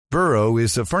Burrow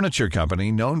is a furniture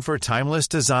company known for timeless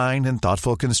design and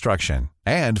thoughtful construction,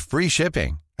 and free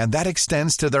shipping, and that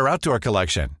extends to their outdoor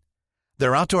collection.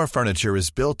 Their outdoor furniture is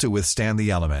built to withstand the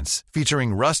elements,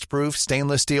 featuring rust-proof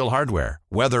stainless steel hardware,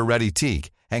 weather-ready teak,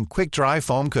 and quick-dry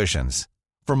foam cushions.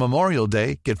 For Memorial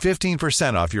Day, get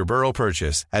 15% off your Burrow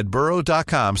purchase at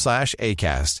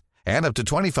burrow.com/ACAST and up to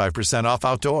 25% off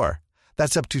outdoor.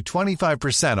 That's up to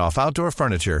 25% off outdoor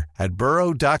furniture at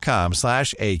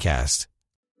burrow.com/ACAST.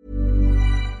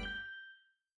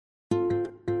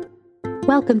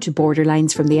 Welcome to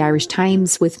Borderlines from the Irish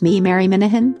Times with me, Mary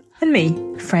Minahan. And me,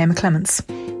 Freya McClements.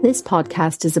 This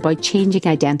podcast is about changing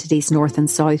identities north and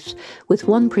south, with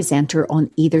one presenter on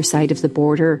either side of the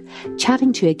border,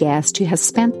 chatting to a guest who has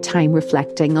spent time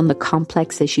reflecting on the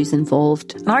complex issues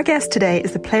involved. And our guest today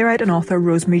is the playwright and author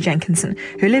Rosemary Jenkinson,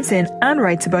 who lives in and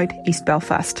writes about East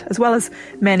Belfast, as well as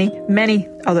many, many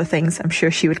other things I'm sure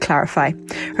she would clarify.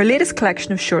 Her latest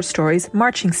collection of short stories,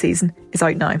 Marching Season, is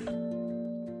out now.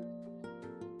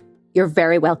 You're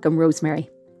very welcome, Rosemary.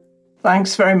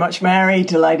 Thanks very much, Mary.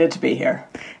 Delighted to be here.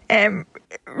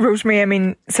 Rosemary, I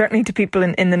mean, certainly to people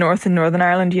in the north and Northern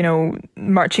Ireland, you know,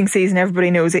 marching season, everybody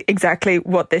knows exactly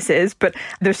what this is. But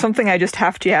there's something I just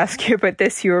have to ask you about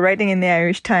this. You were writing in the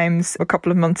Irish Times a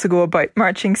couple of months ago about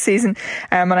marching season.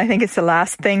 And I think it's the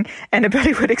last thing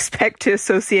anybody would expect to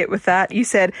associate with that. You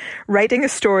said, writing a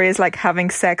story is like having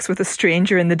sex with a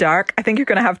stranger in the dark. I think you're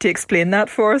going to have to explain that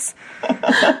for us.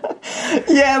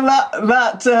 Yeah,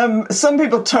 that some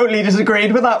people totally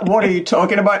disagreed with that. What are you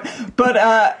talking about? But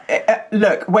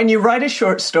look, when you write a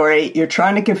short story, you're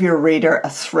trying to give your reader a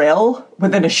thrill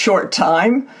within a short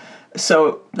time.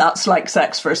 So that's like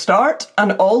sex for a start.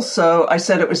 And also, I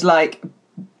said it was like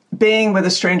being with a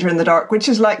stranger in the dark, which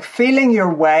is like feeling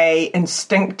your way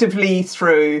instinctively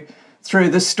through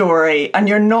the story. And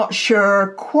you're not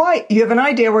sure quite, you have an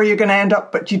idea where you're going to end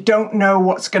up, but you don't know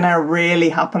what's going to really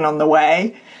happen on the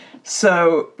way.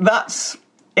 So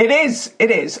it is.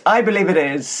 I believe it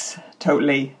is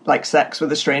totally like sex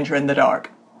with a stranger in the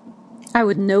dark. I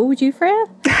would know, would you, Freya?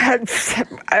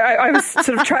 I was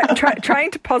sort of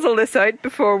trying to puzzle this out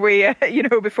before we,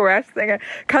 before asking. I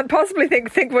can't possibly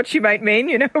think what she might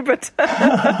mean, but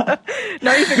now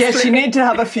you've yes, you need to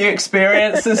have a few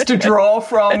experiences to draw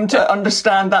from to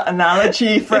understand that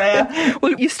analogy, Freya.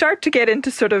 Well, you start to get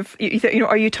into sort of,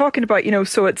 are you talking about,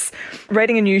 so it's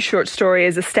writing a new short story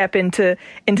is a step into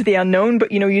the unknown,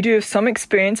 but, you do have some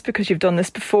experience because you've done this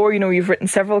before, you've written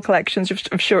several collections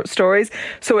of short stories.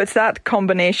 So it's that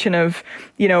combination of,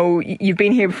 you've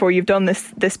been here before, you've done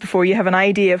this before, you have an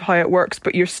idea of how it works,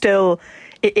 but you're still,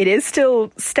 it is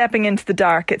still stepping into the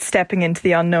dark, it's stepping into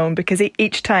the unknown, because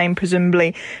each time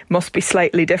presumably must be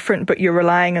slightly different, but you're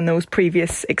relying on those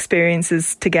previous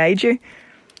experiences to guide you.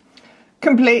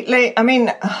 Completely. I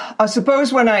mean, I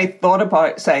suppose when I thought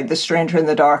about, say, The Stranger in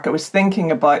the Dark, I was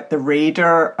thinking about the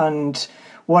reader and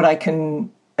what I can,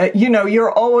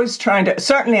 you're always trying to,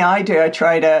 certainly I do, I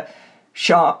try to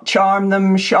charm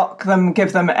them, shock them,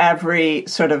 give them every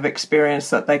sort of experience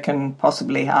that they can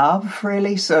possibly have,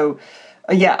 really. So,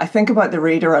 yeah, I think about the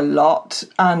reader a lot,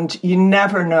 and you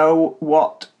never know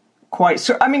what quite...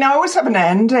 So, I mean, I always have an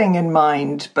ending in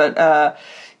mind, but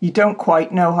you don't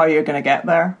quite know how you're going to get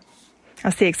there.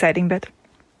 That's the exciting bit.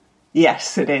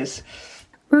 Yes, it is.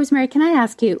 Rosemary, can I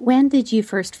ask you, when did you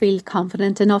first feel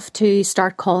confident enough to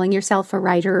start calling yourself a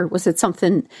writer? Was it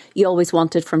something you always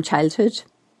wanted from childhood?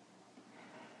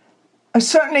 I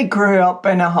certainly grew up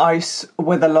in a house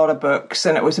with a lot of books,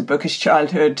 and it was a bookish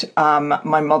childhood.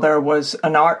 My mother was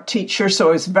an art teacher, so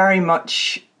I was very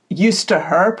much used to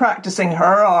her practicing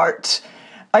her art.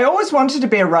 I always wanted to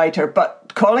be a writer,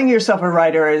 but calling yourself a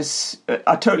writer is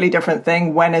a totally different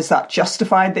thing. When is that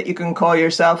justified that you can call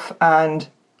yourself? And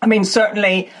I mean,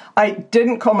 certainly I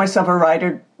didn't call myself a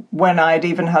writer when I'd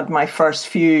even had my first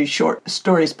few short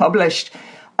stories published.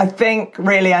 I think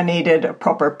really I needed a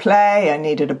proper play, I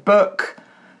needed a book.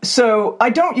 So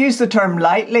I don't use the term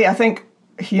lightly. I think,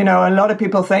 a lot of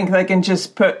people think they can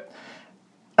just put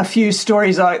a few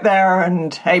stories out there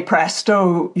and, hey,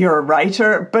 presto, you're a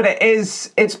writer. But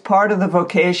it's part of the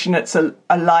vocation. It's a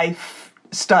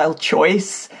lifestyle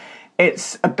choice.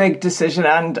 It's a big decision,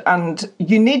 and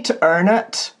you need to earn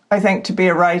it, I think, to be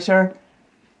a writer.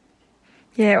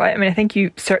 Yeah, I mean, I think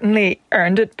you certainly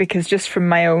earned it, because just from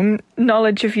my own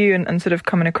knowledge of you and sort of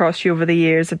coming across you over the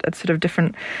years at sort of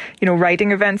different,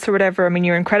 writing events or whatever, I mean,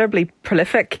 you're incredibly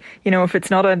prolific. If it's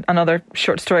not another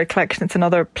short story collection, it's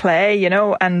another play,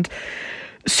 and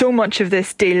so much of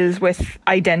this deals with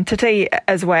identity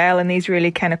as well, and these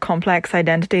really kind of complex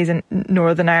identities in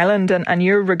Northern Ireland, and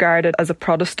you're regarded as a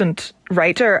Protestant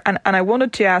writer, and I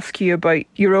wanted to ask you about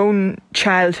your own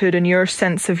childhood and your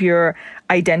sense of your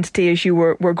identity as you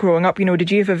were growing up.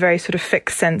 Did you have a very sort of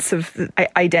fixed sense of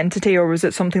identity, or was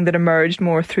it something that emerged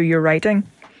more through your writing?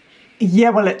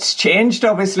 Yeah, well, it's changed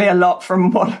obviously a lot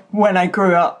from when I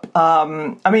grew up.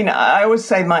 I always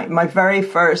say my very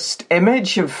first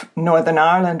image of Northern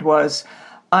Ireland was,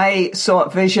 I saw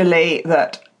it visually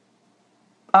that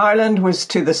Ireland was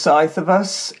to the south of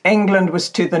us, England was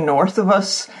to the north of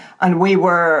us, and we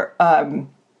were in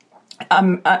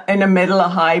a middle, a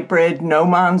hybrid no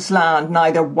man's land,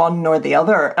 neither one nor the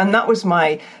other. And that was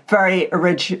my very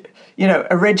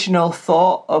original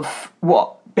thought of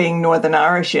what being Northern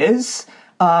Irish is.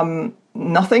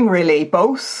 Nothing really,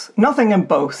 nothing in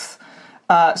both.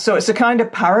 So it's a kind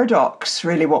of paradox,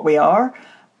 really, what we are.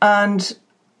 And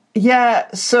yeah,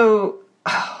 so,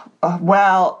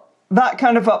 well, that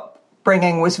kind of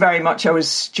upbringing was very much, I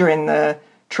was during the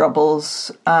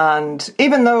Troubles. And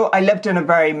even though I lived in a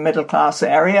very middle class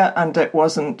area, and it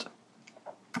wasn't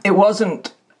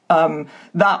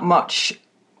that much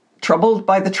troubled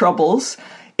by the Troubles,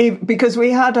 because we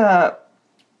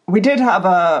did have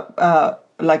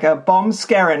a bomb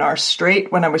scare in our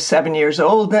street when I was 7 years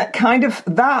old. I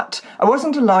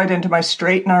wasn't allowed into my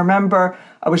street, and I remember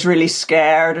I was really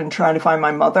scared and trying to find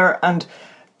my mother. And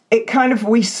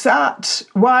we sat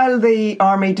while the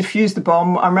army defused the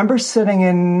bomb. I remember sitting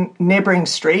in neighbouring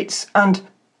streets, and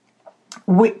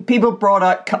people brought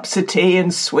out cups of tea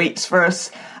and sweets for us.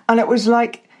 And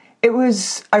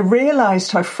I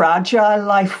realised how fragile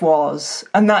life was,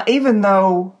 and that even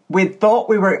though we thought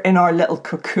we were in our little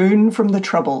cocoon from the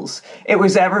Troubles, it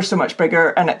was ever so much bigger,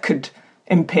 and it could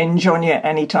impinge on you at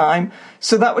any time.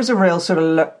 So that was a real sort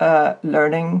of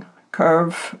learning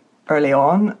curve early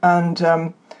on.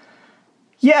 And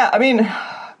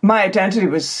my identity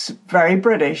was very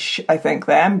British, I think,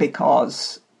 then,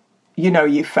 because,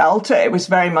 you felt it. It was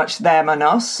very much them and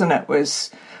us, and it was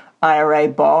IRA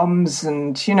bombs,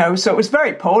 and, so it was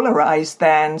very polarised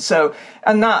then. So,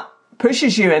 and that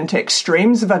pushes you into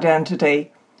extremes of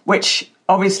identity, which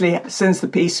obviously since the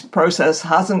peace process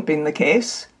hasn't been the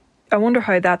case. I wonder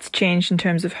how that's changed in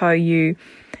terms of how you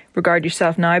regard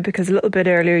yourself now, because a little bit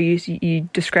earlier you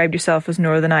described yourself as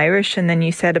Northern Irish, and then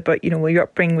you said about, your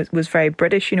upbringing was very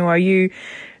British. Are you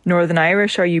Northern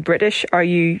Irish? Are you British? Are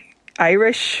you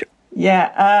Irish?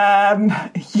 Yeah,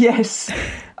 yes.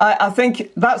 I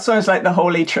think that sounds like the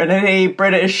Holy Trinity,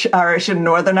 British, Irish and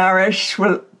Northern Irish.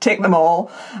 We'll take them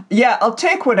all. Yeah, I'll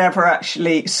take whatever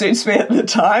actually suits me at the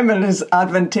time and is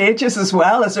advantageous as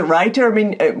well as a writer. I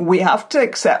mean, we have to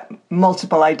accept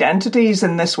multiple identities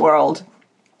in this world.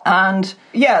 And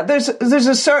yeah, there's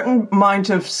a certain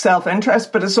amount of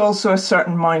self-interest, but it's also a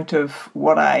certain amount of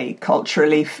what I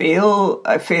culturally feel.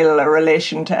 I feel a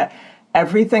relation to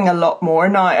everything a lot more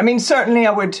now. I mean, certainly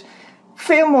I would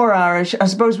feel more Irish, I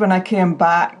suppose, when I came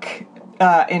back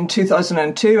in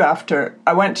 2002 after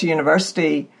I went to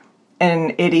university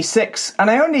in 86.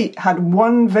 And I only had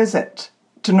one visit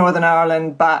to Northern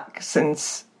Ireland back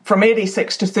from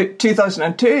 86 to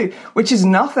 2002, which is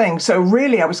nothing. So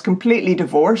really, I was completely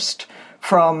divorced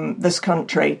from this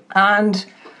country. And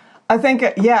I think,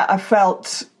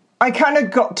 I kind of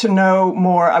got to know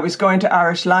more. I was going to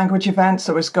Irish language events.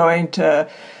 I was going to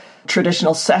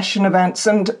traditional session events.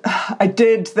 And I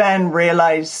did then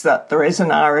realise that there is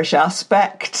an Irish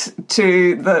aspect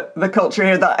to the culture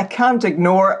here that I can't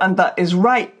ignore, and that is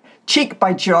right cheek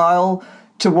by jowl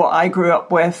to what I grew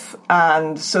up with.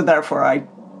 And so therefore I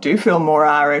do feel more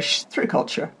Irish through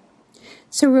culture.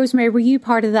 So, Rosemary, were you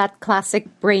part of that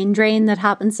classic brain drain that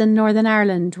happens in Northern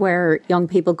Ireland, where young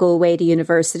people go away to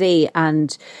university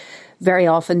and very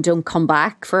often don't come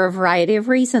back for a variety of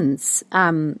reasons?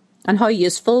 And how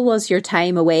useful was your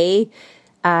time away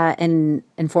in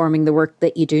informing the work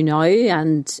that you do now,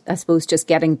 and I suppose just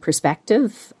getting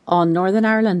perspective on Northern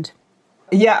Ireland?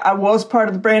 Yeah, I was part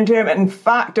of the brain drain. In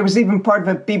fact, I was even part of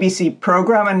a BBC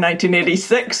programme in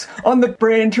 1986 on the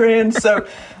brain drain. So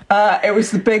it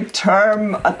was the big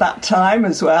term at that time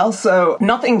as well. So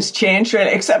nothing's changed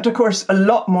really, except, of course, a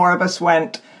lot more of us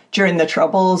went during the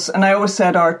Troubles. And I always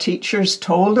said our teachers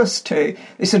told us to.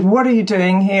 They said, "What are you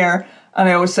doing here?" And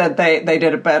I always said they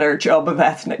did a better job of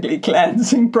ethnically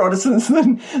cleansing Protestants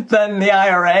than the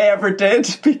IRA ever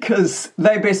did, because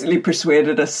they basically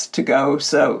persuaded us to go.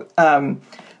 So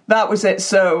that was it.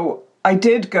 So I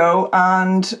did go,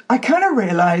 and I kind of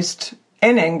realised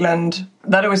in England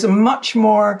that it was a much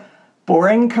more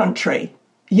boring country.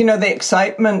 The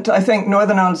excitement, I think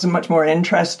Northern Ireland is much more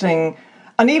interesting.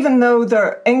 And even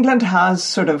though England has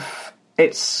sort of,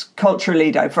 it's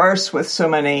culturally diverse with so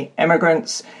many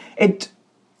immigrants, it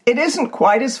isn't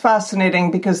quite as fascinating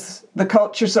because the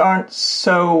cultures aren't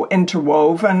so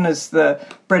interwoven as the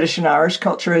British and Irish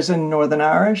culture is in Northern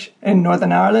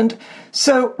Ireland.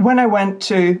 So when I went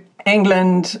to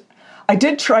England, I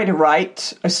did try to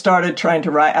write. I started trying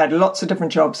to write. I had lots of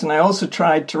different jobs, and I also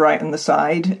tried to write on the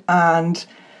side. And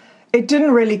it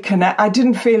didn't really connect. I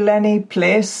didn't feel any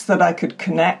place that I could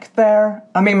connect there.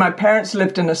 I mean, my parents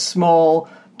lived in a small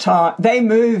town. They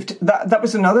moved. That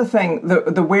was another thing.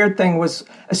 The weird thing was,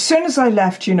 as soon as I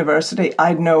left university, I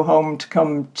had no home to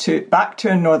come back to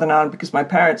in Northern Ireland because my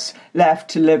parents left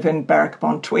to live in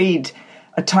Berwick-upon-Tweed,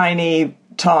 a tiny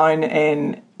town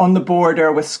on the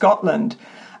border with Scotland.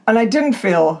 And I didn't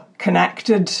feel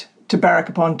connected to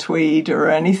Berwick-upon-Tweed or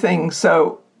anything.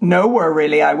 So nowhere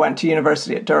really. I went to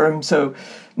university at Durham, so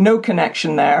no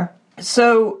connection there.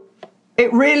 So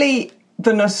it really,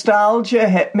 the nostalgia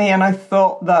hit me, and I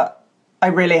thought that I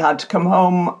really had to come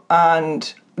home,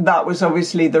 and that was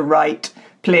obviously the right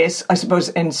place. I suppose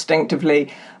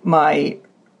instinctively my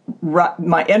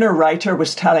inner writer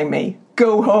was telling me,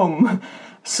 go home.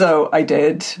 So I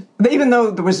did. Even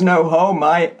though there was no home,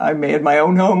 I made my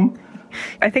own home.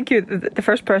 I think you're the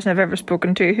first person I've ever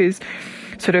spoken to who's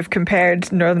sort of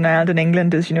compared Northern Ireland and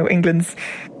England as, England's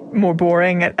more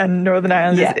boring and Northern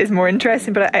Ireland is more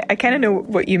interesting. But I kind of know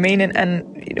what you mean.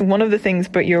 And one of the things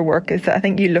about your work is that I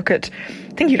think you look at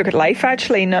life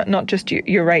actually, not just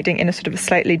your writing in a sort of a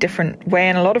slightly different way.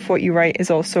 And a lot of what you write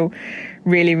is also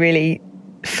really, really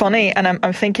funny. And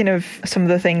I'm thinking of some of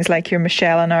the things like your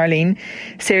Michelle and Arlene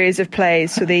series of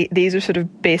plays. So these are sort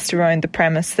of based around the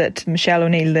premise that Michelle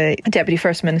O'Neill, the Deputy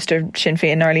First Minister Sinn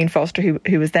Féin, and Arlene Foster,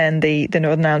 who was then the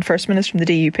Northern Ireland First Minister from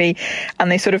the DUP,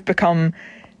 and they sort of become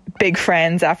big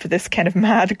friends after this kind of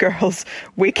mad girls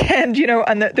weekend,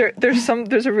 and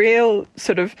there's a real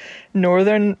sort of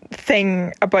northern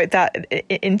thing about that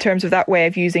in terms of that way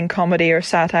of using comedy or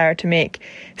satire to make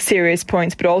serious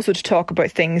points, but also to talk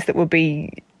about things that would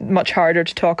be much harder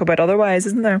to talk about otherwise,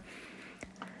 isn't there?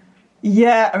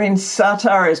 Yeah, I mean,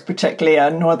 satire is particularly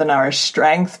a Northern Irish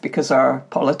strength because our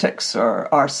politics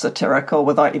are satirical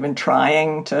without even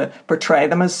trying to portray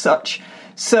them as such.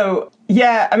 So,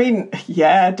 yeah, I mean,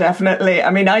 yeah, definitely.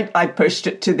 I mean, I pushed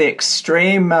it to the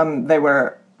extreme. They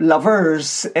were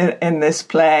lovers in this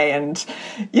play, and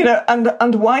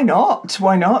and why not?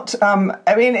 Why not?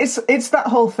 I mean, it's that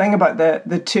whole thing about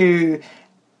the two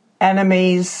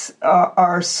enemies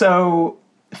are so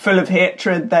full of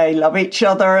hatred, they love each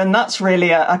other, and that's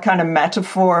really a kind of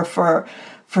metaphor for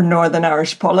Northern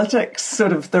Irish politics.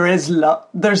 Sort of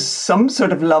there's some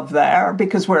sort of love there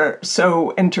because we're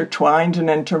so intertwined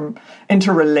and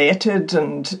interrelated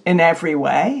and in every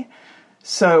way.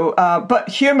 So, but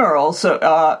humour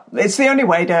also, it's the only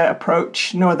way to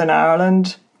approach Northern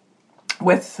Ireland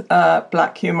with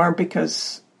black humour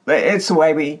because it's the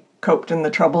way we coped in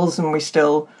the Troubles, and we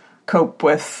still cope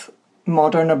with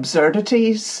modern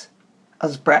absurdities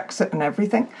as Brexit and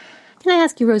everything. Can I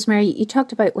ask you, Rosemary, you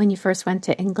talked about when you first went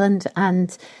to England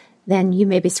and then you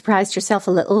maybe surprised yourself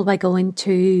a little by going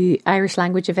to Irish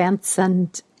language events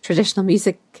and traditional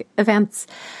music events,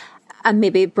 and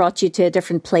maybe it brought you to a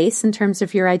different place in terms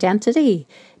of your identity.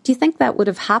 Do you think that would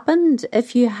have happened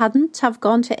if you hadn't have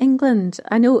gone to England?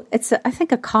 I know it's, I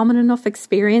think, a common enough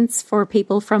experience for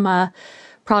people from a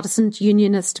Protestant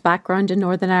unionist background in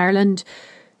Northern Ireland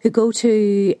who go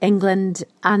to England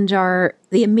and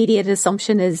the immediate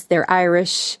assumption is they're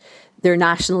Irish, they're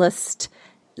nationalist.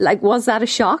 Like, was that a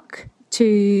shock to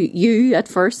you at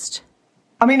first?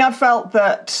 I mean, I felt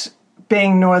that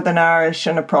being Northern Irish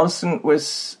and a Protestant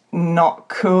was not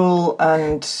cool.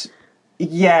 And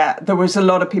yeah, there was a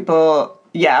lot of people,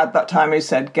 at that time who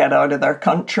said, get out of their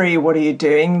country. What are you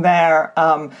doing there?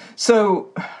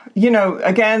 So,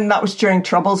 again, that was during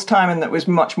Troubles time, and that was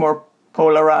much more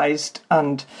polarized.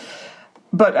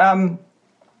 But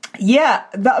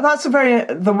that's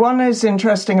the one is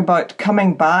interesting about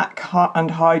coming back, and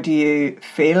how do you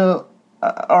feel,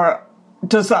 or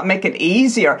does that make it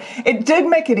easier? It did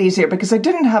make it easier because I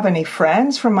didn't have any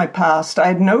friends from my past. I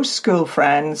had no school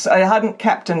friends. I hadn't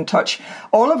kept in touch.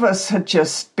 All of us had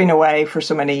just been away for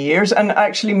so many years, and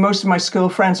actually most of my school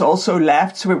friends also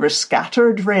left, so we were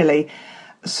scattered really.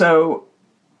 So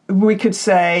we could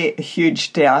say a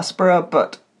huge diaspora,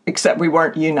 but except we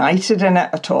weren't united in it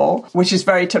at all, which is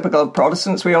very typical of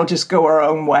Protestants. We all just go our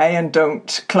own way and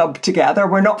don't club together.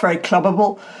 We're not very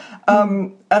clubbable.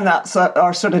 And that's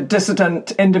our sort of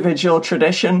dissident individual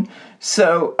tradition.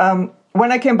 So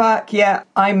when I came back,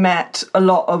 I met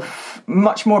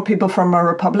much more people from a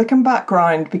Republican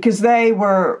background because they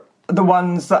were the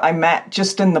ones that I met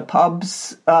just in the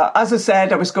pubs. As I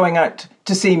said, I was going out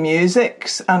to see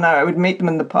musics and I would meet them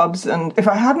in the pubs. And if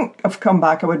I hadn't have come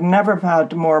back, I would never have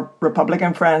had more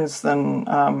Republican friends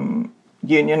than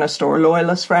Unionist or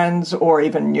Loyalist friends or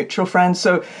even neutral friends.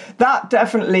 So that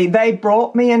definitely, they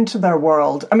brought me into their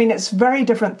world. I mean, it's a very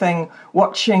different thing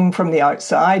watching from the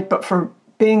outside, but for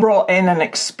being brought in and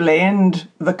explained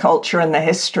the culture and the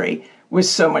history was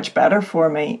so much better for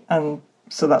me. And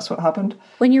so that's what happened.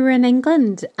 When you were in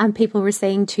England and people were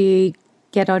saying to you,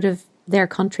 get out of their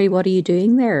country, what are you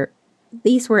doing there?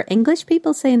 These were English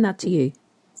people saying that to you.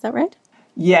 Is that right?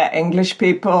 Yeah, English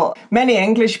people. Many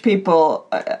English people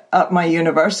at my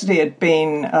university had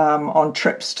been on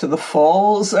trips to the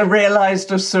Falls. I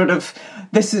realised of sort of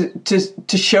this is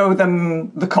to show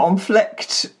them the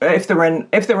conflict if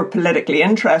they were politically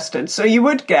interested. So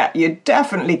you'd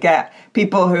definitely get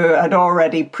people who had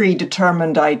already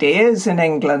predetermined ideas in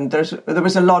England. There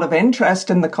was a lot of interest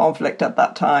in the conflict at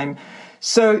that time.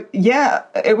 So yeah,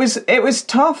 it was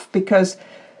tough because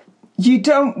you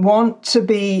don't want to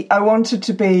be. I wanted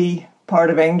to be part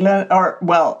of England, or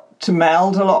well, to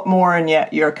meld a lot more, and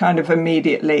yet you're kind of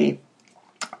immediately,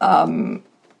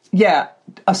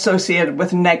 associated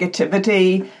with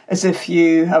negativity, as if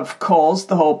you have caused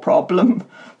the whole problem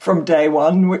from day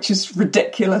one, which is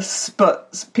ridiculous.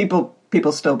 But people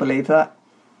still believe that.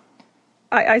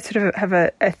 I sort of have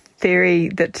a theory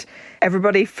that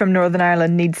everybody from Northern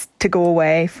Ireland needs to go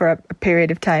away for a period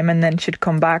of time and then should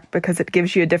come back because it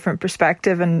gives you a different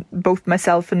perspective. And both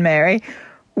myself and Mary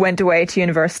went away to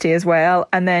university as well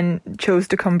and then chose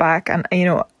to come back. And,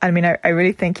 I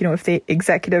really think, if the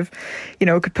executive,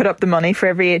 could put up the money for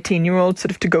every 18-year-old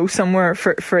sort of to go somewhere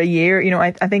for a year,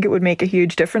 I think it would make a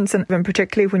huge difference. And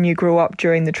particularly when you grow up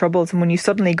during the Troubles and when you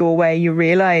suddenly go away, you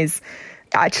realise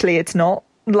actually it's not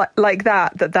like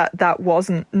that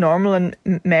wasn't normal. And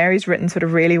Mary's written sort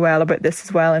of really well about this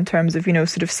as well in terms of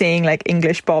sort of seeing like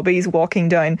English bobbies walking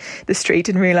down the street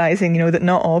and realising that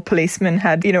not all policemen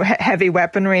had heavy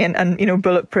weaponry and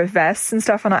bulletproof vests and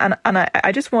stuff. And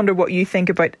I just wonder what you think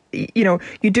about you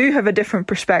do have a different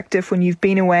perspective when you've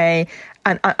been away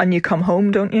and you come home,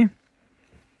 don't you?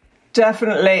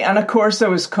 Definitely. And of course I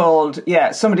was called,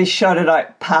 somebody shouted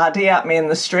out Paddy at me in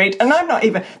the street. And I'm not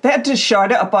even, they had to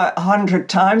shout it about 100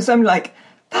 times. I'm like,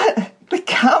 that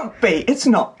can't be. It's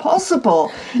not possible.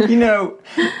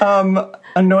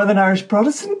 A Northern Irish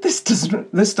Protestant, this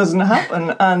doesn't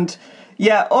happen. And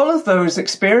all of those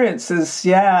experiences,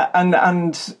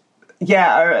 and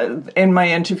in my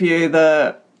interview,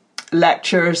 the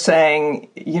lecturer saying,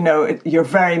 you're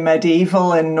very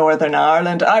medieval in Northern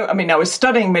Ireland. I was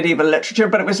studying medieval literature,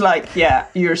 but it was like,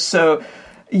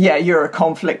 your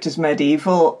conflict is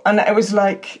medieval. And it was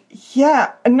like,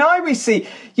 and now we see,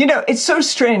 it's so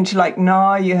strange, like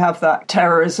now you have that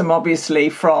terrorism, obviously,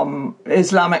 from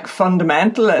Islamic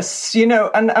fundamentalists,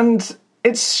 and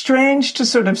it's strange to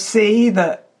sort of see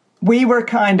that we were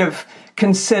kind of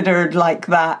considered like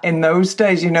that in those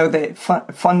days, we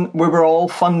were all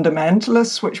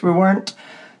fundamentalists, which we weren't.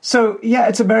 So,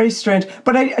 it's a very strange,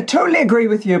 but I totally agree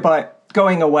with you about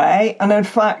going away. And in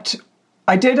fact,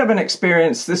 I did have an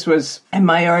experience. This was in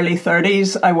my early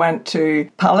 30s. I went to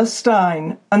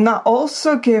Palestine, and that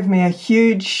also gave me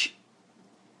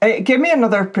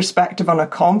another perspective on a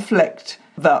conflict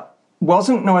that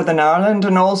wasn't Northern Ireland,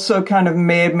 and also kind of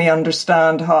made me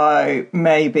understand how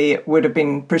maybe it would have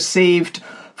been perceived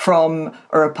from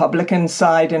a Republican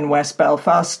side in West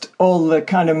Belfast, all the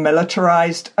kind of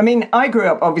militarised. I mean, I grew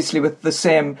up obviously with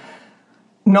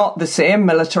not the same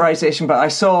militarisation, but I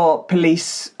saw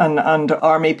police and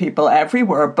army people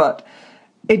everywhere, but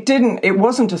it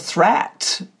wasn't a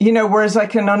threat, whereas I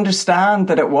can understand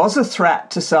that it was a threat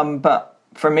to some, but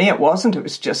for me, it wasn't. It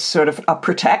was just sort of a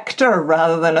protector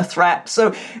rather than a threat.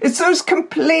 So it's those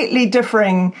completely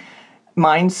differing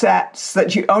mindsets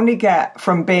that you only get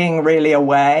from being really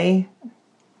away.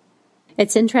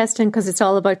 It's interesting because it's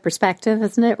all about perspective,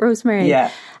 isn't it, Rosemary?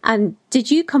 Yeah. And did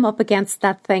you come up against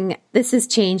that thing? This is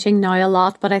changing now a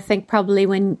lot, but I think probably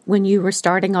when you were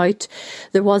starting out,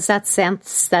 there was that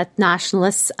sense that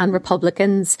nationalists and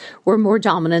Republicans were more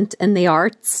dominant in the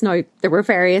arts. Now, there were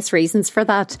various reasons for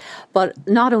that, but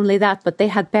not only that, but they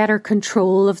had better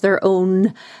control of their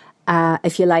own,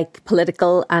 if you like,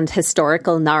 political and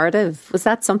historical narrative. Was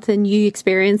that something you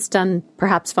experienced and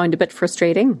perhaps found a bit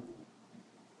frustrating?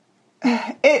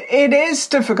 It is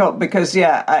difficult because,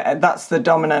 that's the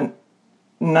dominant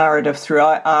narrative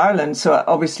throughout Ireland. So it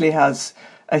obviously has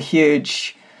a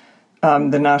huge,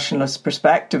 the nationalist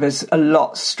perspective is a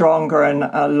lot stronger and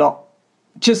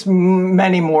just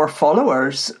many more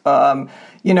followers.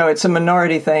 It's a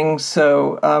minority thing.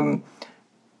 So,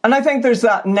 And I think there's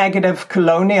that negative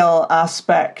colonial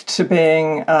aspect to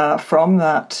being from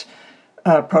that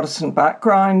Protestant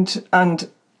background. And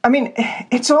I mean,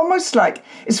 it's almost like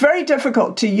it's very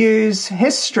difficult to use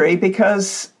history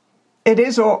because it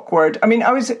is awkward. I mean,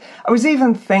 I was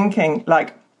even thinking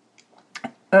like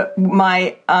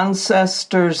my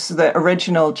ancestors, the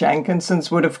original Jenkinsons,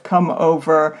 would have come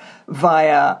over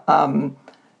via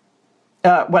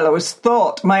well, it was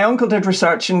thought, my uncle did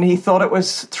research and he thought it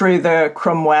was through the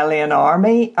Cromwellian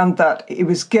army and that he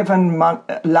was given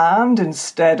land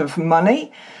instead of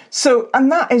money. So,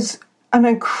 and that is an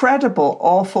incredible,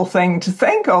 awful thing to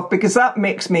think of because that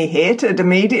makes me hated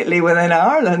immediately within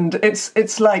Ireland.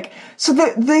 It's like, so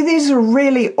these are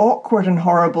really awkward and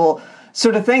horrible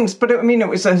sort of things. But I mean, it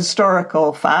was a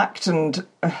historical fact and,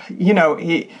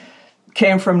 he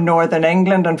came from Northern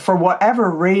England and for whatever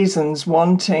reasons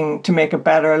wanting to make a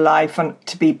better life and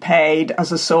to be paid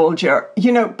as a soldier,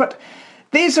 but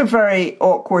these are very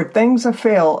awkward things, I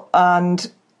feel,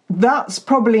 and that's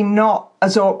probably not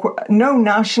as awkward. No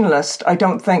nationalist, I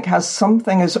don't think, has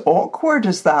something as awkward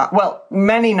as that. Well,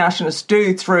 many nationalists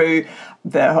do through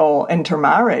the whole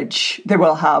intermarriage. They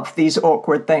will have these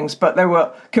awkward things, but they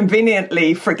will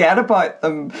conveniently forget about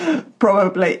them,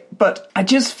 probably. But I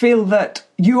just feel that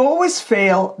you always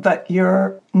feel that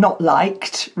you're not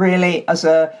liked, really, as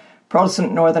a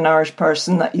Protestant Northern Irish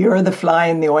person, that you're the fly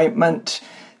in the ointment,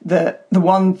 the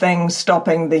one thing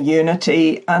stopping the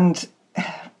unity. And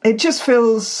it just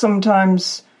feels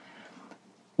sometimes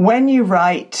when you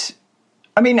write,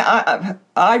 I mean,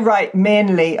 I write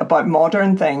mainly about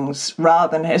modern things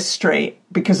rather than history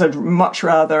because I'd much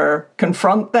rather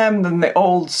confront them than the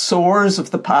old sores of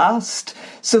the past.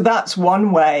 So that's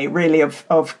one way, really,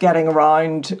 of getting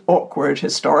around awkward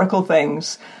historical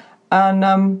things.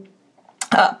 And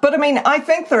but I mean, I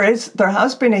think there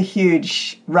has been a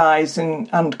huge rise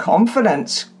and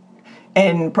confidence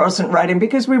in Protestant writing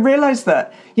because we realise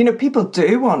that, people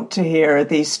do want to hear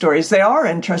these stories. They are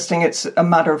interesting. It's a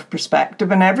matter of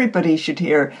perspective and everybody should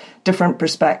hear different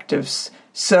perspectives.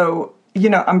 So,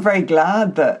 I'm very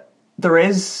glad that there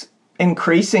is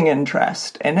increasing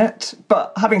interest in it.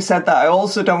 But having said that, I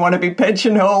also don't want to be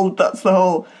pigeonholed. That's the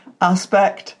whole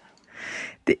aspect.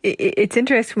 It's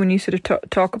interesting when you sort of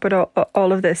talk about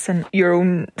all of this and your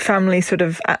own family sort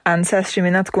of ancestry. I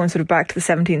mean, that's going sort of back to the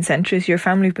 17th century. So your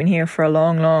family have been here for a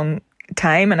long, long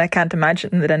time. And I can't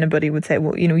imagine that anybody would say,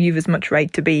 well, you've as much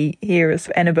right to be here as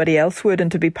anybody else would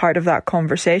and to be part of that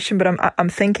conversation. But I'm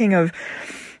thinking of,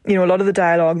 a lot of the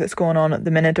dialogue that's going on at the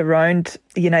minute around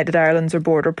the United Irelands or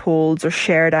border poles or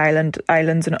shared islands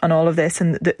and all of this.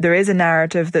 And there is a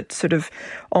narrative that sort of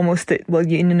almost that, well,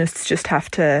 unionists just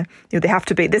have to, they have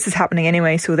to be, this is happening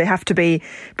anyway, so they have to be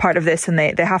part of this and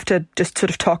they have to just sort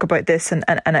of talk about this and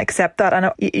accept that.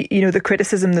 And, the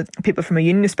criticism that people from a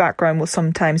unionist background will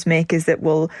sometimes make is that,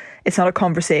 well, it's not a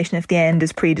conversation if the end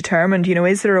is predetermined.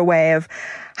 Is there a way of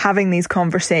having these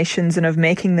conversations and of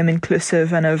making them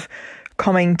inclusive and of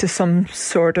coming to some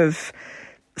sort of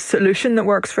solution that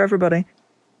works for everybody?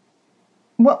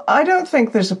 Well, I don't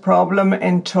think there's a problem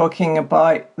in talking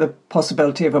about the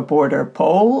possibility of a border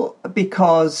poll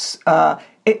because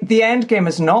the end game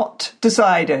is not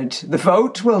decided. The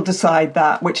vote will decide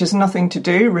that, which has nothing to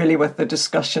do really with the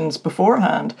discussions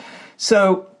beforehand.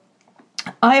 So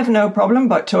I have no problem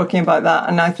about talking about that.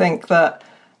 And I think that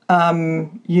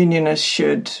unionists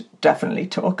should definitely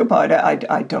talk about it.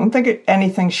 I don't think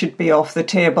anything should be off the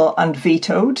table and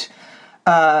vetoed.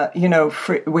 We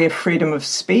have freedom of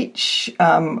speech.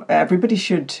 Everybody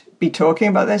should be talking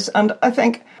about this. And I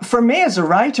think for me as a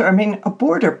writer, I mean, a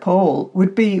border poll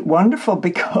would be wonderful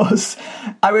because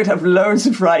I would have loads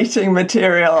of writing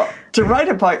material to write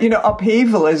about.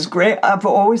 Upheaval is great. I've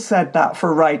always said that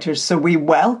for writers. So we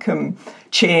welcome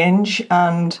change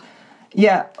and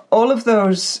all of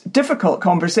those difficult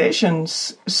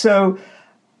conversations. So,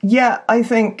 I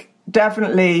think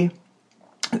definitely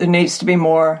there needs to be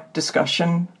more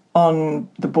discussion on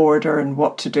the border and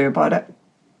what to do about it.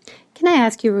 Can I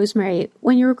ask you, Rosemary,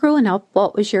 when you were growing up,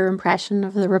 what was your impression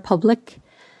of the Republic?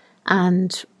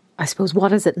 And I suppose,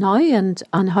 what is it now and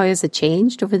how has it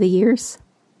changed over the years?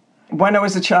 When I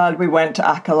was a child, we went to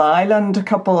Achill Island a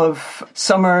couple of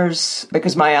summers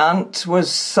because my aunt was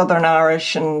Southern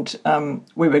Irish and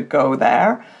we would go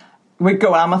there. We'd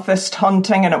go amethyst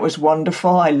hunting and it was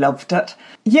wonderful. I loved it.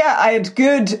 I had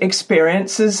good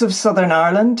experiences of Southern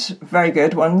Ireland, very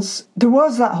good ones. There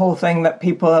was that whole thing that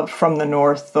people from the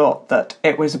north thought that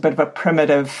it was a bit of a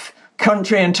primitive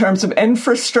country in terms of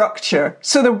infrastructure.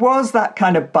 So there was that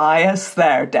kind of bias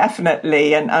there,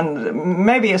 definitely, and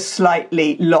maybe a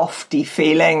slightly lofty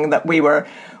feeling that we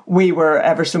were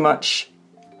ever so much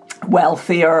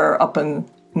wealthier up in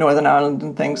Northern Ireland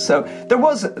and things. So there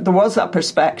was that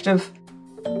perspective.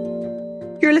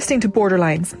 You're listening to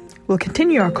Borderlines. We'll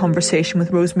continue our conversation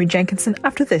with Rosemary Jenkinson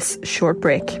after this short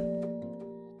break.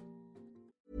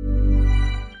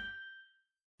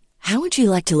 How would you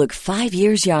like to look 5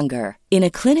 years younger? In a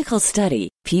clinical study,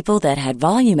 people that had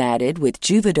volume added with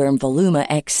Juvederm Voluma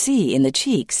XC in the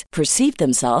cheeks perceived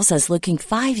themselves as looking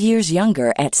 5 years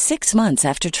younger at 6 months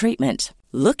after treatment.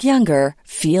 Look younger,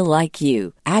 feel like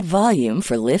you. Add volume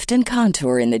for lift and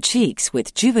contour in the cheeks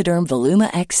with Juvederm Voluma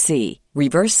XC.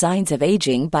 Reverse signs of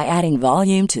aging by adding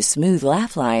volume to smooth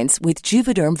laugh lines with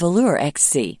Juvederm Volure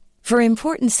XC. For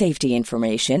important safety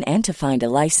information and to find a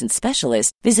licensed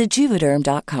specialist, visit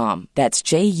Juvederm.com. That's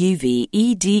JUVEDERM.com.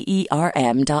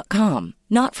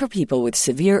 Not for people with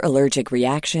severe allergic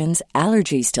reactions,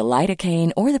 allergies to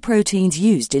lidocaine, or the proteins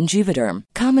used in Juvederm.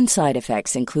 Common side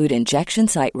effects include injection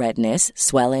site redness,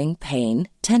 swelling, pain,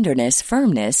 tenderness,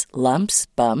 firmness, lumps,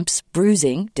 bumps,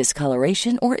 bruising,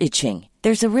 discoloration, or itching.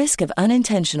 There's a risk of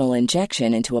unintentional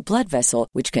injection into a blood vessel,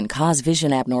 which can cause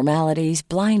vision abnormalities,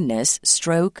 blindness,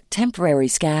 stroke, temporary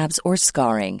scabs, or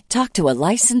scarring. Talk to a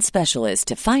licensed specialist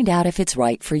to find out if it's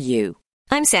right for you.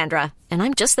 I'm Sandra, and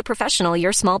I'm just the professional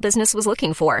your small business was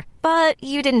looking for. But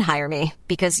you didn't hire me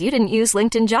because you didn't use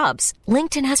LinkedIn Jobs.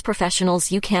 LinkedIn has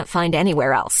professionals you can't find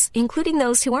anywhere else, including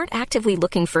those who aren't actively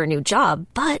looking for a new job,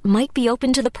 but might be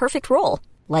open to the perfect role,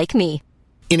 like me.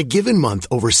 In a given month,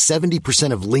 over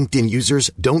 70% of LinkedIn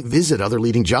users don't visit other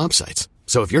leading job sites.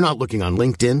 So if you're not looking on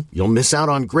LinkedIn, you'll miss out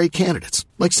on great candidates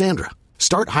like Sandra.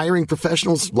 Start hiring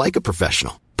professionals like a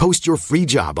professional. Post your free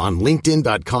job on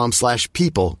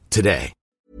linkedin.com/people today.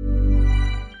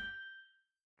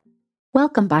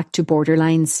 Welcome back to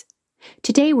Borderlines.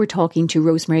 Today we're talking to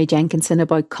Rosemary Jenkinson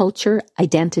about culture,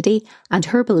 identity, and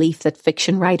her belief that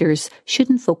fiction writers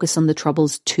shouldn't focus on the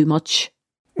Troubles too much.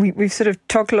 We've sort of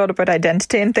talked a lot about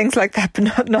identity and things like that,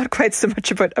 but not quite so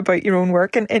much about your own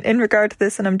work in regard to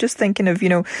this. And I'm just thinking of,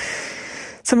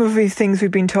 some of the things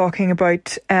we've been talking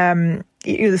about,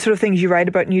 the sort of things you write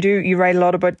about, and you write a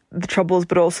lot about the Troubles,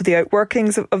 but also the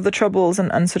outworkings of the Troubles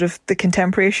and sort of the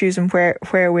contemporary issues and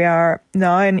where we are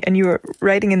now. And you were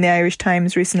writing in the Irish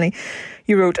Times recently,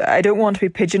 you wrote, "I don't want to be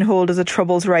pigeonholed as a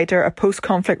Troubles writer, a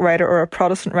post-conflict writer, or a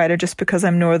Protestant writer just because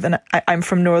I'm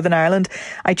from Northern Ireland.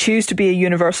 I choose to be a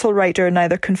universal writer,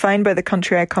 neither confined by the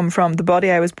country I come from, the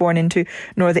body I was born into,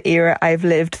 nor the era I've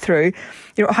lived through."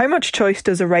 How much choice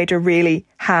does a writer really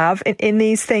have in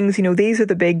these things? These are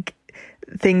the big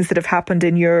things that have happened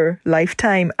in your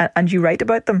lifetime, and you write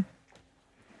about them.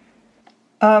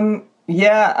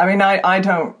 Yeah, I mean, I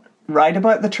don't write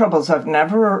about the Troubles. I've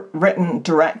never written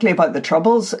directly about the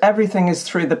Troubles. Everything is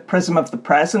through the prism of the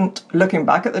present, looking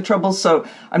back at the Troubles. So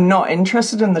I'm not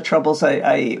interested in the Troubles.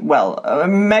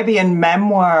 Maybe in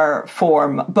memoir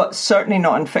form, but certainly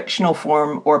not in fictional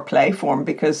form or play form,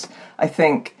 because I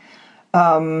think,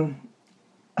 I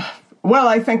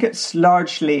think it's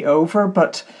largely over,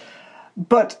 but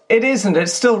it isn't.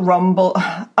 It's still rumble.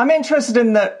 I'm interested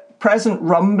in the present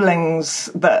rumblings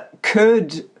that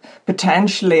could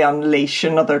potentially unleash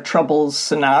another Troubles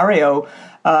scenario.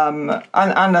 And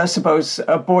I suppose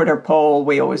a border poll,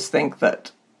 we always think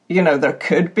that, there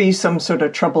could be some sort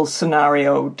of Troubles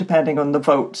scenario depending on the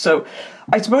vote. So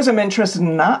I suppose I'm interested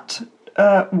in that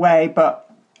way, but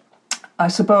I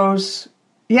suppose,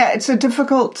 it's a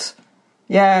difficult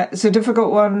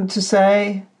one to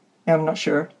say. I'm not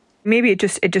sure. Maybe it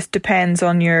just depends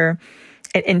on your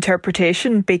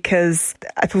interpretation, because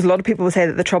I suppose a lot of people will say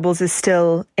that the Troubles is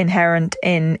still inherent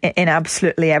in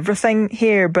absolutely everything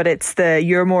here, but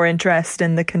you're more interested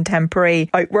in the contemporary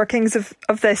outworkings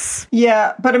of this.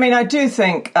 Yeah, but I mean, I do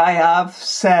think I have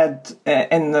said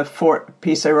in the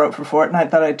piece I wrote for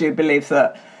Fortnight that I do believe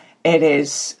that it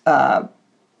is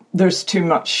there's too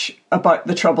much about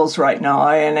the Troubles right now,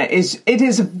 and it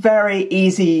is a very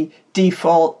easy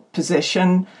default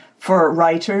position for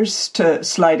writers to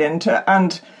slide into,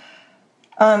 and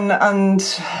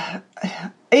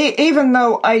even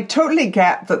though I totally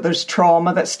get that there's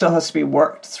trauma that still has to be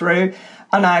worked through,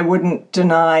 and I wouldn't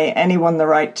deny anyone the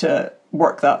right to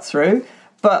work that through,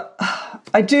 but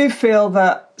I do feel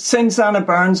that since Anna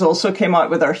Burns also came out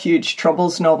with her huge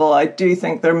Troubles novel, I do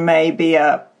think there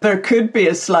could be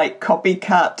a slight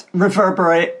copycat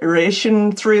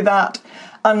reverberation through that,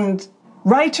 and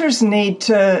writers need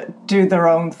to do their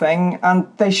own thing, and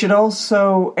they should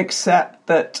also accept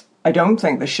that I don't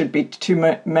think there should be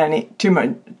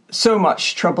so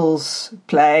much Troubles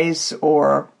plays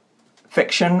or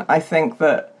fiction. I think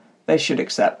that they should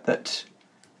accept that,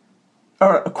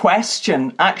 or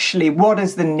question, actually, what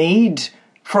is the need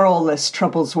for all this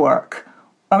Troubles work?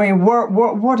 I mean,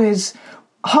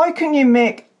 how can you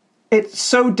make it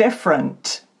so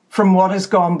different from what has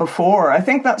gone before? I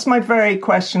think that's my very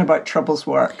question about Troubles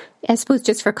work. I suppose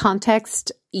just for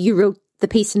context, you wrote the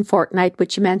piece in Fortnight,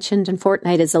 which you mentioned, and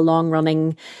Fortnight is a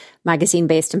long-running magazine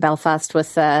based in Belfast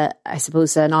with, I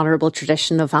suppose, an honourable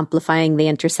tradition of amplifying the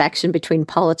intersection between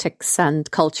politics and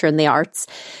culture and the arts.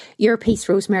 Your piece,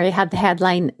 Rosemary, had the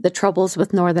headline, "The Troubles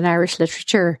with Northern Irish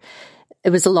Literature." It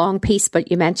was a long piece,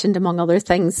 but you mentioned, among other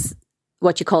things,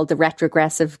 what you called the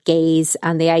retrogressive gaze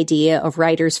and the idea of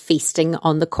writers feasting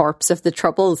on the corpse of the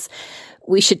Troubles.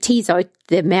 We should tease out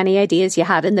the many ideas you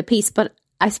had in the piece, but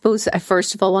I suppose I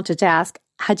first of all wanted to ask,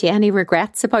 had you any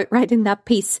regrets about writing that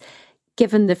piece,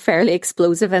 given the fairly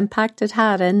explosive impact it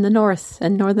had in the North,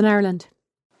 in Northern Ireland?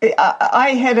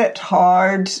 I hit it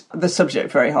hard, the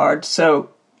subject very hard, so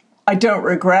I don't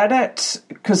regret it,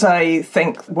 because I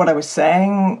think what I was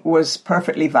saying was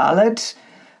perfectly valid.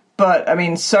 But, I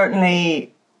mean,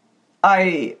 certainly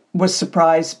I was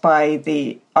surprised by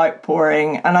the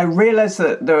outpouring, and I realised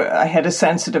that I had a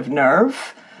sensitive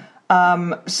nerve.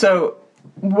 So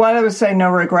while I was saying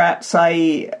no regrets,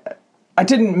 I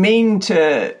didn't mean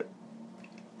to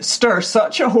stir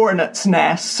such a hornet's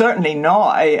nest. Certainly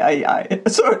not.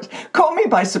 So it caught me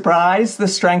by surprise, the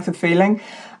strength of feeling.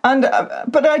 And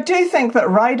but I do think that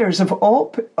writers of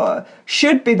all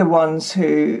should be the ones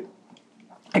who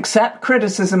accept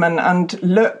criticism and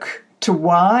look to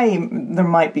why there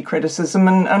might be criticism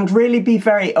and really be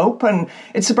very open.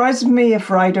 It surprises me if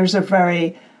writers are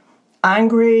very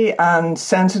angry and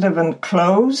sensitive and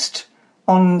closed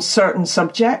on certain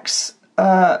subjects.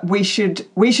 We should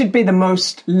be the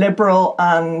most liberal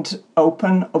and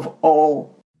open of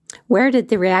all. Where did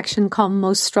the reaction come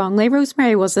most strongly,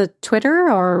 Rosemary? Was it Twitter,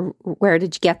 or where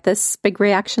did you get this big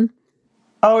reaction?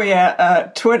 Oh, yeah,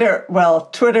 Twitter.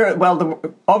 Well,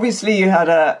 obviously you had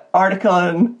an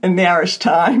article in the Irish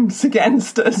Times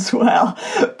against it as well.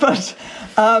 But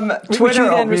Twitter, which you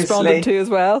then obviously, responded to as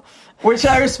well. Which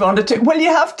I responded to. Well, you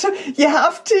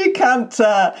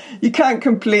can't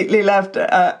completely left.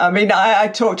 I mean, I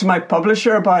talked to my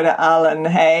publisher about it, Alan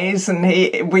Hayes,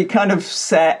 and we kind of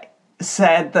said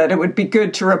that it would be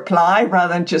good to reply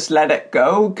rather than just let it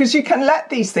go, because you can let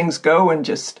these things go and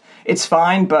just, it's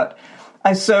fine. But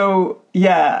I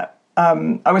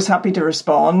was happy to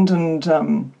respond. And,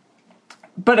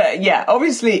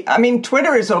 obviously, I mean,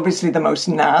 Twitter is obviously the most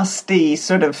nasty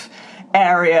sort of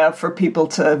area for people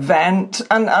to vent,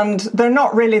 and they're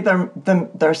not really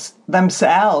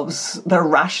themselves, their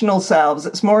rational selves.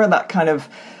 It's more of that kind of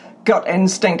gut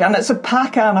instinct, and it's a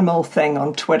pack animal thing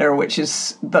on Twitter, which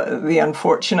is the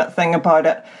unfortunate thing about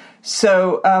it.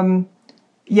 So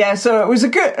so it was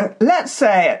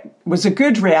a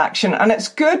good reaction, and it's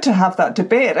good to have that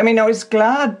debate. I mean, I was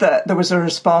glad that there was a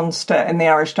response to in the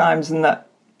Irish Times and that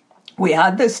we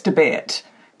had this debate,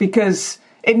 because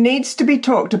it needs to be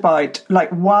talked about.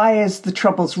 Like, why is the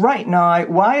Troubles right now?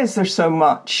 Why is there so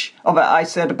much of it? I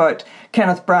said about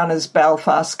Kenneth Branagh's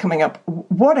Belfast coming up.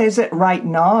 What is it right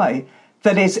now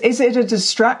that is it a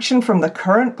distraction from the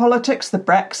current politics, the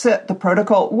Brexit, the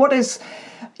protocol? What is,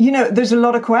 there's a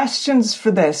lot of questions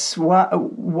for this. Why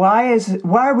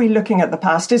are we looking at the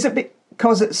past? Is it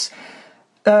because it's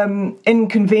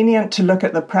inconvenient to look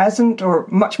at the present, or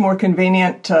much more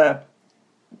convenient to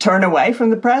turn away from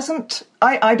the present?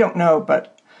 I don't know,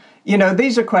 but,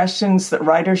 these are questions that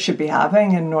writers should be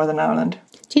having in Northern Ireland.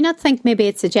 Do you not think maybe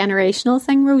it's a generational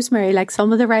thing, Rosemary? Like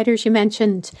some of the writers you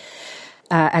mentioned,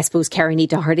 I suppose Kerry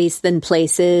Doherty's Thin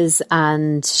Places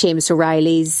and Seamus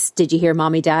O'Reilly's Did You Hear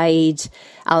Mommy Died,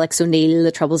 Alex O'Neill,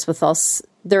 The Troubles with Us.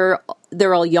 They're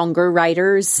all younger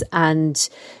writers and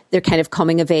they're kind of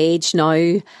coming of age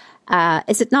now.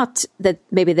 Is it not that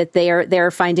maybe that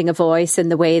they're finding a voice in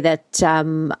the way that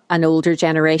an older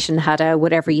generation had a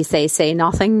whatever you say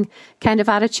nothing kind of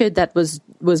attitude that was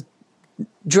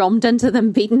drummed into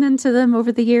them, beaten into them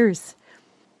over the years?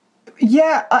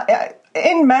 Yeah,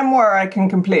 in memoir, I can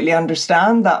completely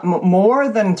understand that more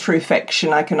than through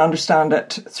fiction. I can understand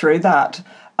it through that.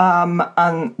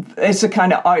 And it's a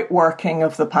kind of outworking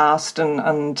of the past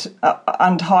and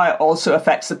how it also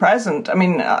affects the present. I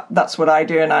mean, that's what I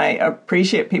do, and I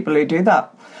appreciate people who do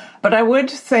that. But I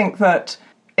would think that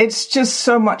it's just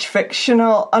so much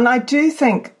fictional, and I do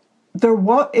think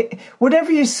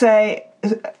whatever you say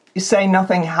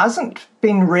nothing hasn't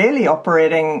been really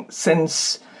operating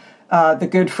since the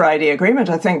Good Friday Agreement.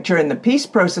 I think during the peace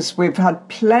process, we've had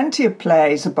plenty of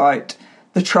plays about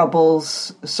the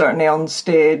Troubles, certainly on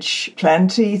stage,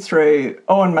 plenty through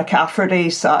Owen McCafferty,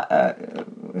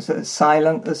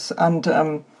 Silent.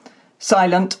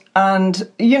 And,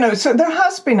 so there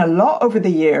has been a lot over the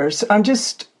years.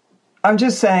 I'm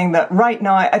just saying that right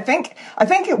now, I think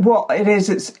what it is,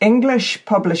 it's English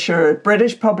publisher,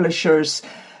 British publishers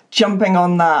jumping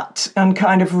on that and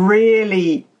kind of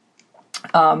really,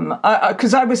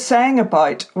 because I was saying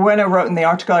about, when I wrote in the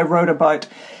article, I wrote about,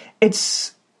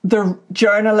 it's the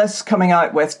journalists coming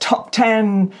out with top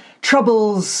 10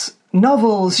 troubles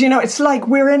novels. You know, it's like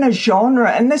we're in a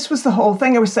genre, and this was the whole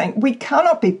thing. I was saying we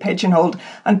cannot be pigeonholed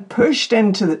and pushed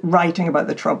into writing about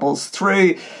the troubles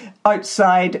through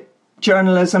outside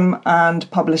journalism and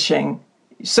publishing.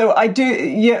 So I do,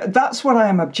 yeah, that's what I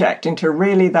am objecting to,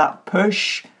 really, that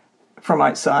push from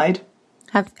outside.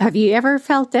 Have you ever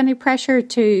felt any pressure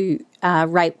to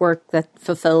write work that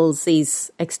fulfills these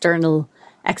external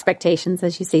expectations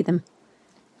as you see them?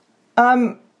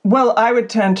 Well, I would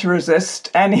tend to resist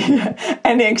any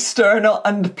external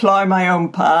and plough my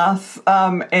own path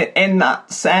in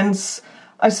that sense,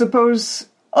 I suppose.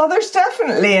 Oh, there's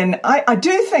definitely, I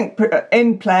do think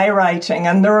in playwriting,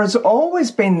 and there has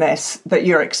always been this, that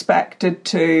you're expected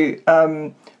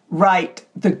to write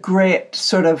the great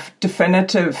sort of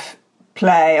definitive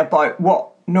play about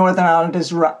what Northern Ireland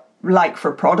is like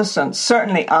for Protestants.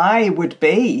 Certainly I would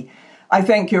be. I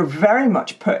think you're very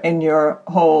much put in your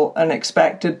hole and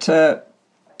expected to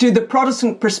do the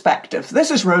Protestant perspective. This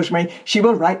is Rosemary. She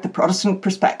will write the Protestant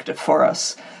perspective for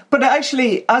us. But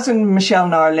actually, as in Michelle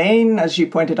and Arlene, as you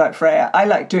pointed out, Freya, I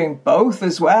like doing both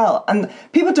as well. And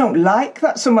people don't like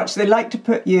that so much. They like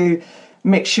to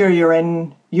make sure you're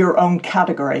in your own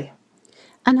category.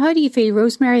 And how do you feel,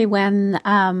 Rosemary, when,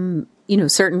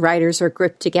 certain writers are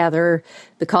grouped together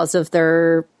because of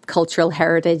their cultural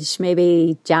heritage,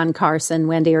 maybe Jan Carson,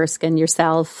 Wendy Erskine,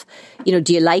 yourself? Do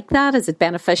you like that? Is it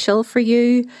beneficial for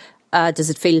you? Does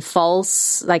it feel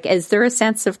false? Like, is there a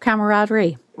sense of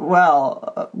camaraderie?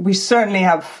 Well, we certainly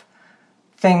have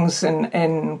things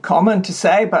in common to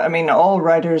say, but I mean, all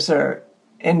writers are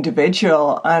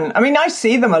individual. And I mean, I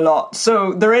see them a lot.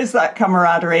 So there is that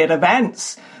camaraderie at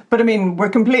events. But I mean, we're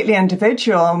completely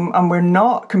individual and we're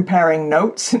not comparing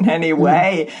notes in any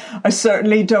way. I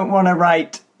certainly don't want to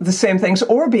write the same things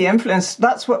or be influenced.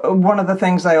 That's one of the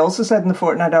things I also said in the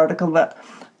Fortnight article, that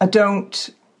I don't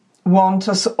want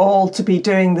us all to be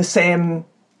doing the same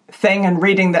thing and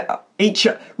reading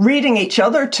each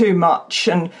other too much.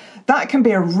 And that can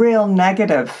be a real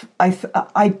negative.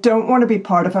 I don't want to be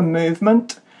part of a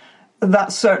movement.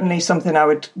 That's certainly something I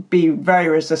would be very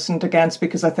resistant against,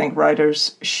 because I think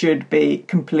writers should be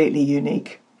completely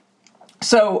unique.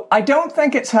 So I don't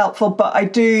think it's helpful, but I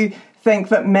do think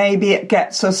that maybe it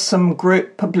gets us some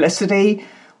group publicity,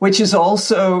 which is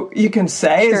also, you can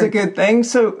say, is a good thing.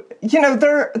 So,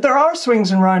 there are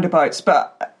swings and roundabouts,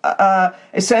 but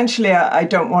essentially I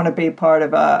don't want to be part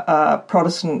of a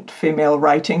Protestant female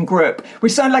writing group. We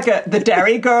sound like the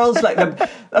Derry Girls, like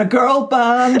a girl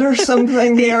band or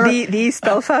something. The East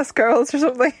Belfast Girls or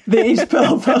something. The East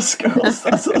Belfast Girls.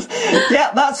 That's us.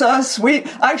 Yeah, that's us. We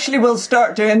actually will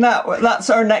start doing that. That's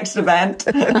our next event.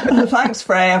 Thanks,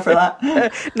 Freya, for that.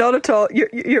 Not at all.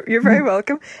 You're very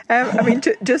welcome. I mean,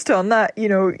 just on that,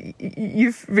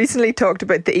 you've recently talked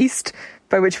about the East,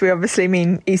 by which we obviously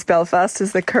mean East Belfast,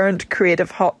 is the current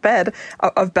creative hotbed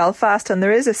of Belfast. And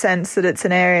there is a sense that it's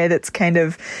an area that's kind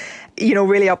of,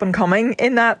 really up and coming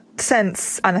in that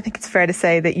sense. And I think it's fair to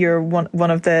say that you're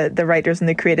one of the writers and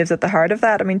the creatives at the heart of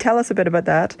that. I mean, tell us a bit about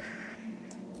that.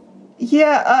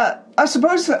 Yeah, I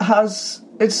suppose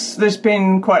there's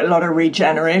been quite a lot of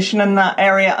regeneration in that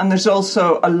area. And there's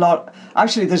also a lot,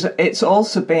 actually, it's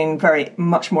also been very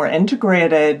much more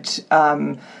integrated.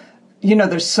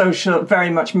 There's very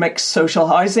much mixed social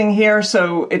housing here,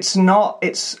 so it's not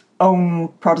its own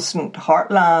Protestant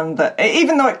heartland. That,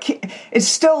 even though it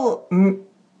still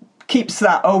keeps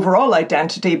that overall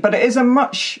identity, but it is a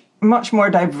much more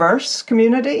diverse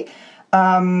community.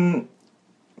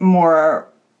 More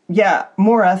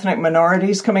ethnic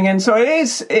minorities coming in. So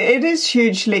it is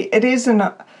hugely. It is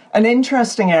an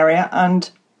interesting area,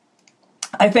 and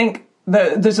I think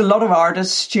there's a lot of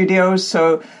artist studios.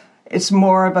 So it's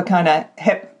more of a kind of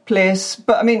hip place.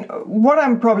 But I mean, what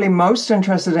I'm probably most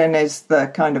interested in is the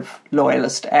kind of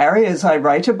loyalist areas I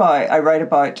write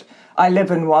about. I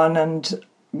live in one, and,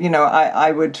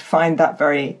 I would find that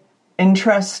very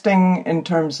interesting in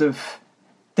terms of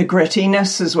the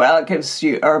grittiness as well. It gives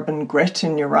you urban grit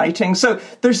in your writing. So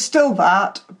there's still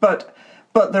that, but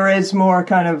there is more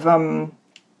kind of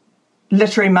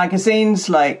literary magazines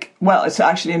it's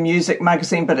actually a music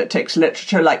magazine, but it takes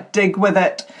literature, like Dig With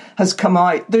It has come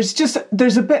out.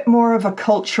 There's a bit more of a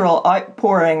cultural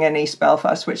outpouring in East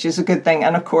Belfast, which is a good thing.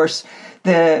 And of course,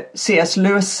 the C.S.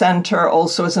 Lewis Centre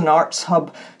also is an arts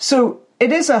hub. So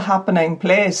it is a happening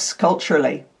place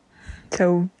culturally.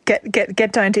 So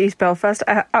get down to East Belfast.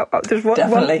 There's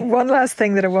one last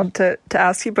thing that I want to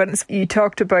ask you about. You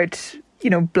talked about,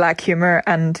 black humour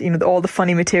and, all the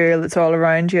funny material that's all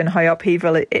around you and how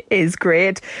upheaval it is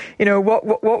great.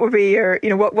 What would be your,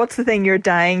 what's the thing you're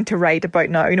dying to write about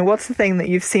now? What's the thing that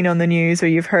you've seen on the news or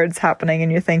you've heard is happening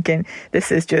and you're thinking,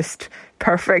 this is just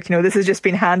perfect. This has just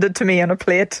been handed to me on a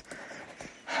plate.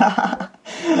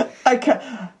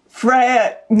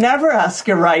 Freya, never ask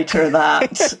a writer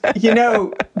that.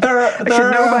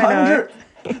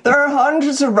 There are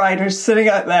hundreds of writers sitting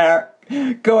out there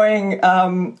going,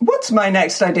 what's my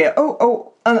next idea?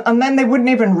 And then they wouldn't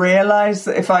even realise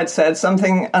that if I'd said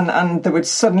something and they would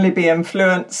suddenly be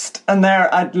influenced, and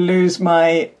there I'd lose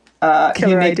my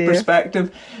unique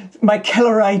perspective. My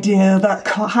killer idea, that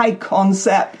high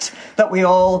concept that we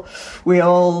all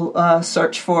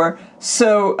search for.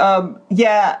 So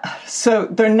so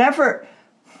there never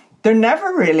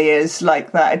really is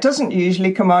like that. It doesn't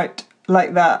usually come out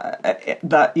like that.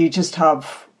 That you just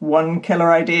have one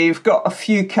killer idea. You've got a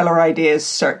few killer ideas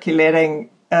circulating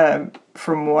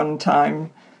from one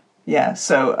time. Yeah,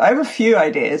 so I have a few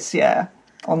ideas. Yeah,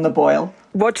 on the boil.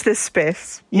 Watch this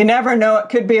space. You never know. It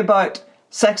could be about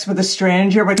sex with a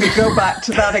stranger. We could go back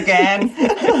to that again.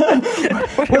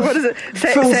 What is it?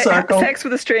 Full circle. Sex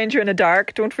with a stranger in the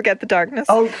dark. Don't forget the darkness.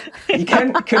 Oh, you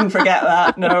couldn't forget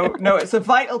that. No, it's a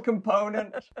vital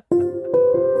component.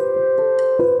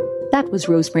 That was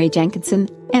Rosemary Jenkinson,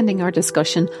 ending our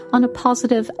discussion on a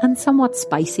positive and somewhat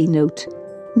spicy note.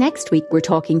 Next week, we're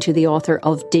talking to the author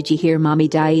of Did You Hear Mommy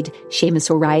Died, Seamus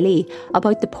O'Reilly,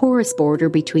 about the porous border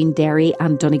between Derry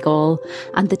and Donegal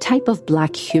and the type of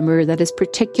black humour that is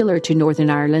particular to Northern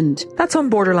Ireland. That's on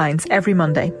Borderlines every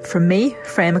Monday. From me,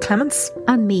 Freya McClements.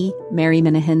 And me, Mary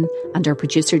Minahan, and our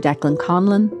producer Declan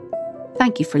Conlon.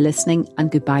 Thank you for listening and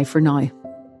goodbye for now.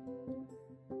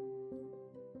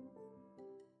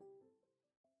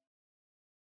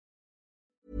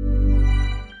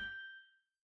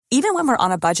 Even when we're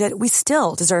on a budget, we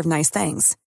still deserve nice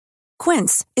things.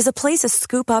 Quince is a place to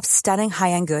scoop up stunning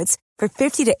high-end goods for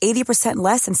 50 to 80%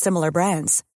 less than similar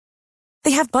brands.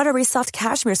 They have buttery soft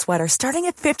cashmere sweaters starting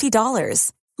at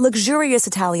 $50, luxurious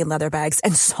Italian leather bags,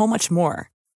 and so much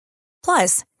more.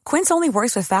 Plus, Quince only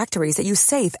works with factories that use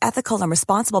safe, ethical, and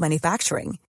responsible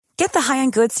manufacturing. Get the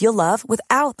high-end goods you'll love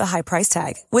without the high price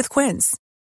tag with Quince.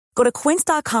 Go to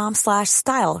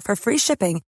quince.com/style for free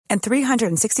shipping and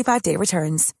 365-day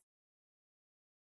returns.